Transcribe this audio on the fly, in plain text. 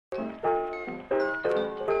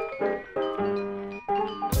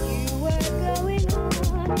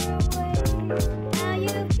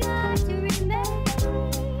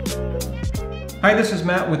Hi, this is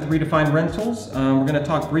Matt with Redefine Rentals. We're going to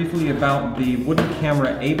talk briefly about the wooden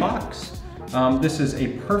camera A-Box. This is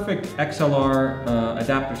a perfect XLR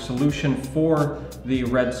adapter solution for the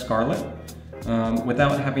RED Scarlet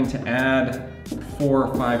without having to add 4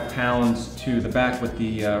 or 5 pounds to the back with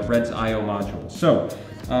the RED's I/O module. So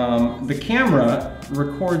the camera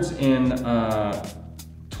records in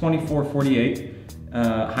 2448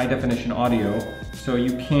 high definition audio, so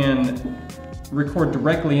you can record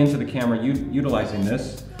directly into the camera utilizing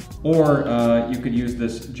this, or you could use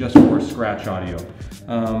this just for scratch audio.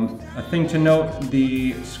 A thing to note,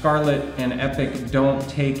 the Scarlet and Epic don't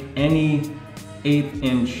take any 1/8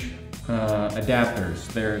 inch adapters.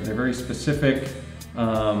 They're very specific,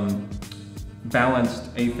 balanced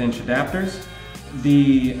 1/8 inch adapters.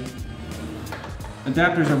 The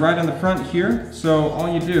adapters are right on the front here, so all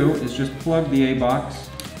you do is just plug the A-Box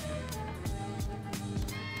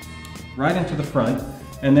right into the front,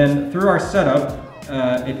 and then through our setup,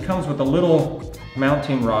 it comes with a little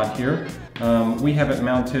mounting rod here. We have it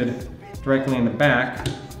mounted directly in the back.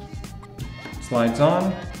 Slides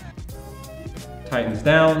on, tightens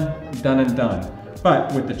down, done and done.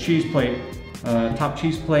 But with the cheese plate, top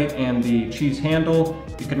cheese plate and the cheese handle,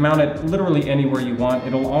 you can mount it literally anywhere you want.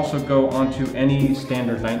 It'll also go onto any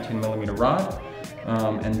standard 19mm rod.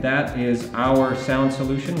 And that is our sound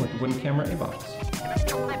solution with the wooden camera A-Box.